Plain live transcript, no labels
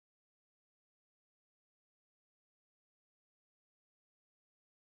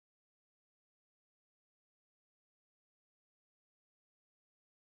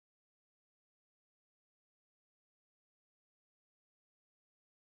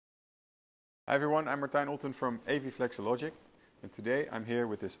Hi everyone, I'm Martijn Otten from AV Flexologic, and today I'm here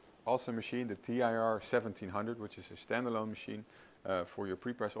with this awesome machine, the TIR 1700, which is a standalone machine for your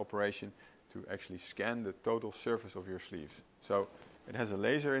pre-press operation to actually scan the total surface of your sleeves. So it has a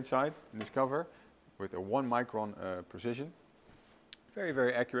laser inside in this cover with a 1 micron precision,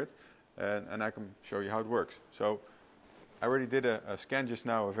 very accurate, and I can show you how it works. So I already did a scan just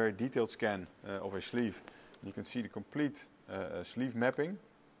now, a very detailed scan of a sleeve. You can see the complete sleeve mapping.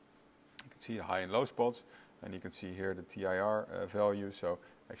 You can see the high and low spots, and you can see here the TIR value. So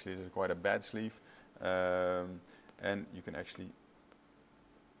actually this is quite a bad sleeve. And you can actually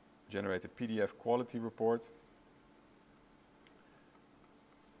generate a PDF quality report,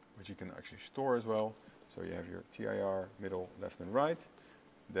 which you can actually store as well. So you have your TIR middle, left and right.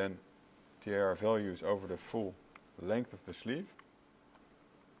 Then TIR values over the full length of the sleeve,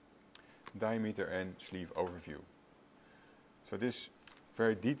 diameter and sleeve overview. So this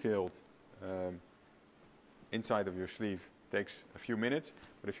very detailed inside of your sleeve takes a few minutes,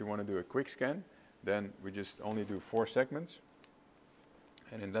 but if you want to do a quick scan, then we just only do 4 segments,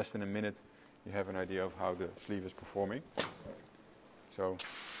 and in less than a minute you have an idea of how the sleeve is performing. So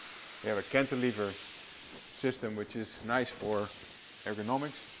we have a cantilever system, which is nice for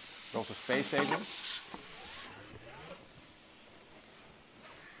ergonomics, but also space saving.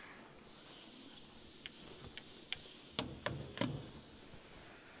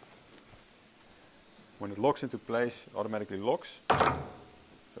 When it locks into place, it automatically locks.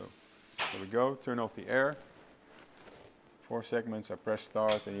 So there we go, turn off the air. 4 segments, I press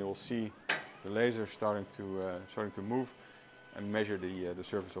start, and you will see the laser starting to move and measure the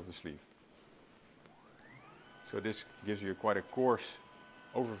surface of the sleeve. So this gives you quite a coarse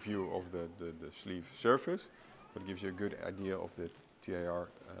overview of the sleeve surface, but it gives you a good idea of the TIR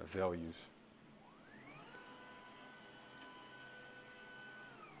values.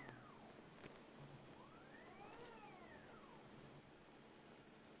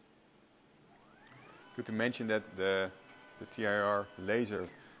 Good to mention that the TIR laser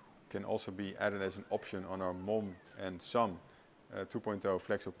can also be added as an option on our MOM and SOM 2.0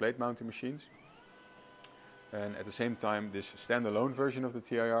 flexo plate mounting machines. And at the same time, this standalone version of the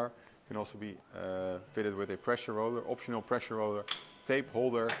TIR can also be fitted with a pressure roller, optional pressure roller, tape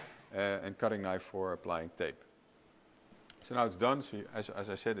holder, and cutting knife for applying tape. So now it's done. So as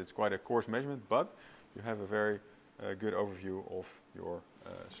I said, it's quite a coarse measurement, but you have a very good overview of your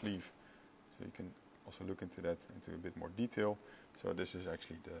sleeve. So you can also look into that into a bit more detail. So this is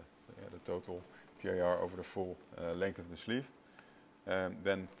actually the total TIR over the full length of the sleeve.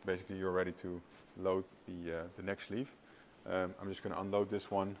 Then basically you're ready to load the next sleeve. I'm just going to unload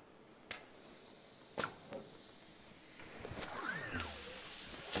this one.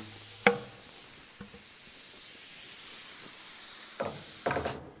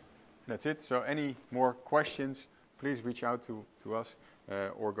 That's it. So any more questions, please reach out to us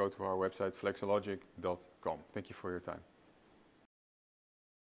or go to our website flexologic.com. Thank you for your time.